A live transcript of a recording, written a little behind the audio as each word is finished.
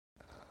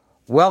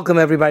Welcome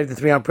everybody to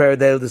 3 on Prayer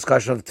Daily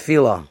discussion of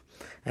Tefillah.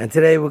 And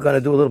today we're going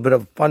to do a little bit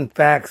of fun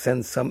facts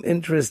and some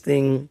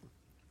interesting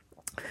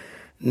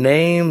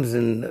names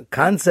and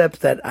concepts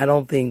that I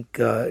don't think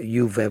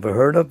you've ever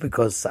heard of,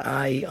 because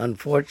I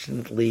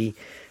unfortunately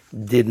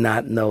did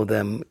not know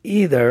them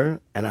either.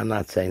 And I'm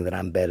not saying that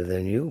I'm better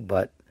than you,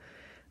 but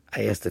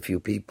I asked a few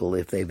people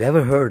if they've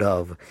ever heard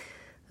of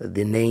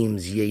the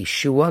names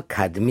Yeshua,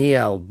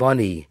 Kadmiel,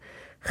 Bani,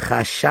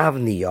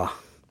 Chashavniya,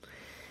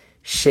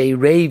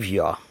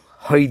 Sheirevya,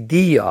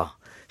 Hoidia,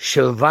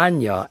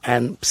 Shelvanya,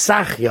 and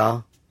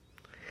Psachya.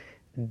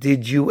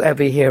 Did you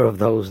ever hear of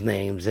those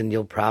names? And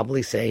you'll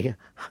probably say,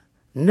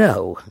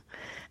 no.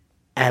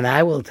 And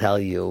I will tell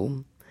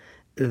you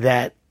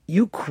that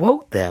you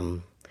quote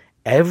them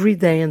every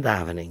day in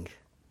davening.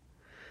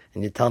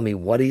 And you tell me,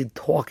 what are you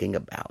talking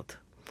about?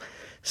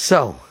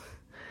 So,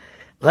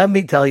 let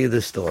me tell you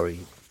the story.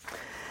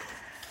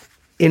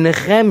 In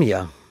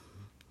Nehemiah,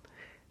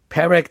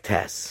 Perek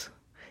Tes,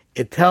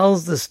 it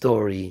tells the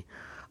story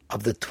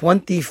of the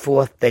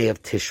 24th day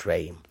of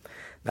Tishrei.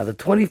 Now, the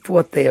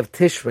 24th day of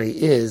Tishrei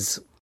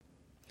is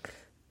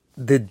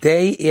the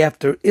day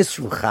after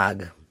Isru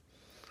Chag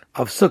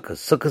of Sukkot.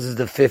 Sukkot is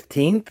the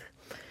 15th,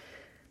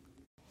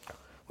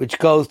 which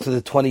goes to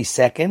the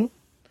 22nd.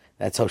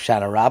 That's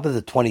Hoshana Rabbah.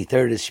 The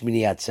 23rd is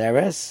Shmini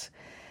Atzeres.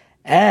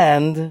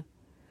 And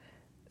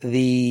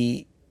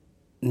the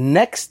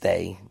next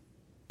day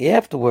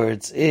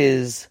afterwards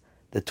is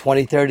the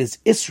 23rd is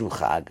Isru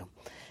Chag.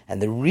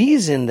 And the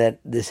reason that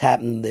this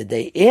happened the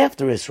day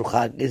after Isru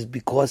Chag is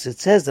because it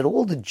says that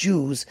all the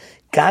Jews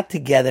got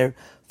together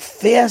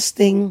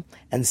fasting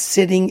and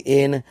sitting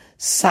in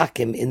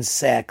sakim, in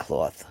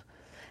sackcloth.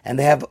 And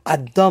they have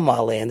adam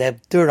aleh, and they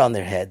have dirt on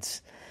their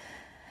heads.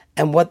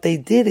 And what they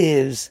did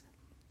is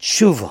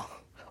tshuva.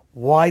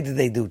 Why did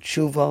they do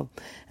tshuva?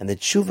 And the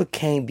tshuva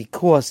came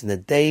because in the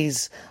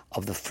days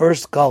of the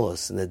first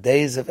Galus, in the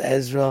days of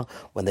Ezra,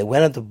 when they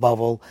went into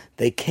Babel,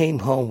 they came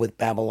home with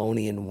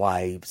Babylonian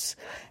wives.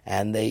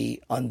 And they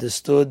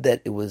understood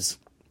that it was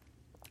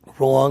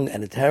wrong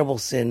and a terrible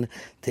sin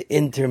to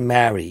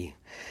intermarry.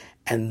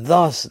 And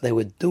thus they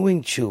were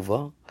doing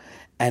tshuva.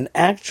 And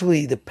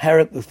actually, the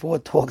parrot before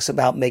talks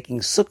about making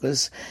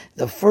sukkahs,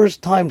 the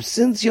first time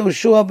since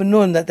Yoshua ben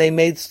Nun that they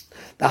made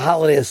the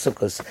holiday of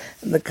sukkahs.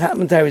 And the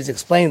commentaries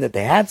explain that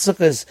they had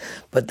sukkahs,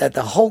 but that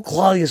the whole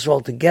Klal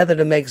Yisrael together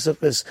to make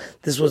sukkahs,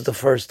 this was the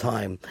first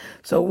time.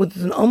 So it was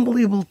an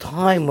unbelievable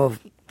time of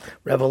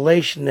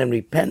revelation and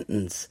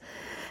repentance.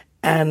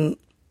 And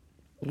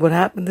what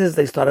happened is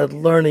they started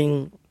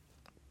learning,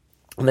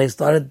 and they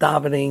started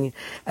davening,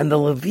 and the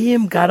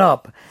Leviim got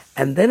up,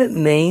 and then it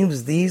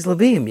names these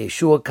Leviim: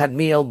 Yeshua,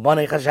 Kadmiel,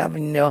 Bani,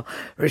 Chashavniya,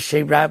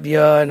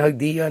 Sheirevya, and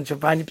Hoidia, and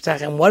Shelvanya,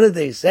 Psachya. And what did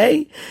they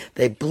say?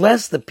 They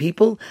blessed the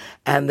people,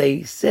 and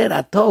they said,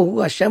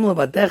 Atohu Hashem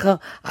levadecha,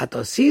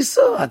 Ato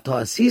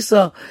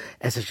Asisa,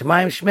 Es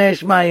Hashemayim Shmei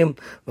Hashemayim,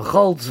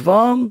 V'chol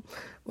Tzvam,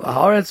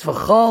 V'haaretz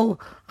V'chol,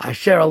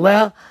 Asher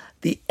Aleh.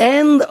 The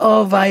end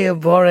of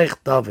Vayevorech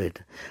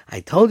David.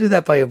 I told you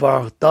that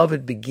Vayevorech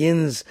David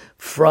begins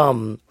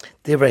from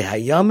Divrei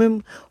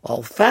Hayamim.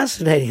 Well,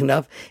 fascinating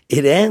enough,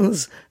 it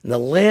ends in the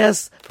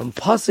last, from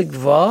Pasuk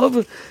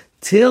Vav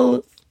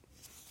till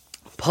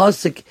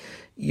Pasuk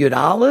Yud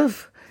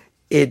Aleph.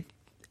 It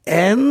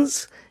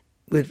ends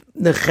with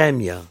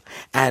Nehemiah.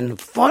 And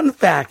fun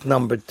fact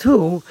number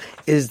 2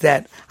 is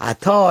that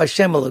Atah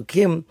Hashem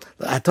Elokim,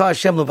 Atah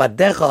Hashem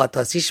Levadecha,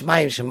 Atah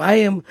Sishmayim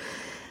Shemayim,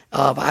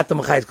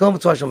 V'atam Chayit Kol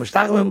Mitzvah Shem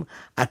Mishtachlim,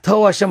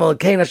 Ato Hashem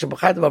Elokeinu Asher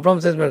B'chayit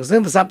Avram Says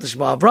Merchazim V'samta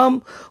Shema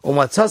Avram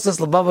U'matzasas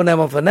L'bavo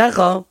Ne'eman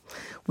L'fanecha.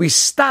 We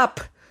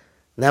stop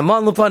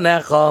Ne'eman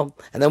L'fanecha,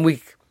 and then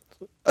we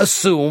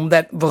assume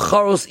that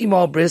V'charos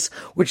Imo Bris,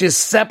 which is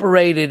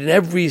separated in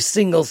every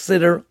single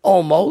siddur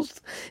almost,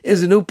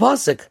 is a new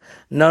pasuk.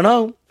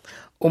 No.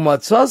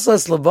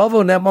 U'matzasas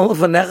L'bavo Ne'eman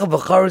L'fanecha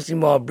V'charos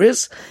Imo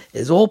Bris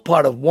is all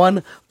part of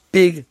one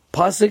big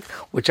pasuk,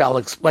 which I'll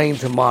explain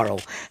tomorrow.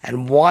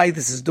 And why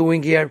this is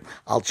doing here,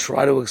 I'll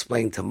try to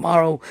explain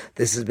tomorrow.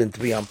 This has been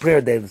 3 on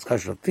Prayer, Daily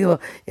Discussion of Tefillah,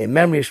 in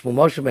memory of Shmuel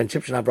Moshe ben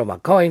Shimshon Avraham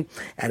HaKohen,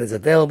 and is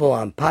available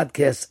on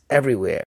podcasts everywhere.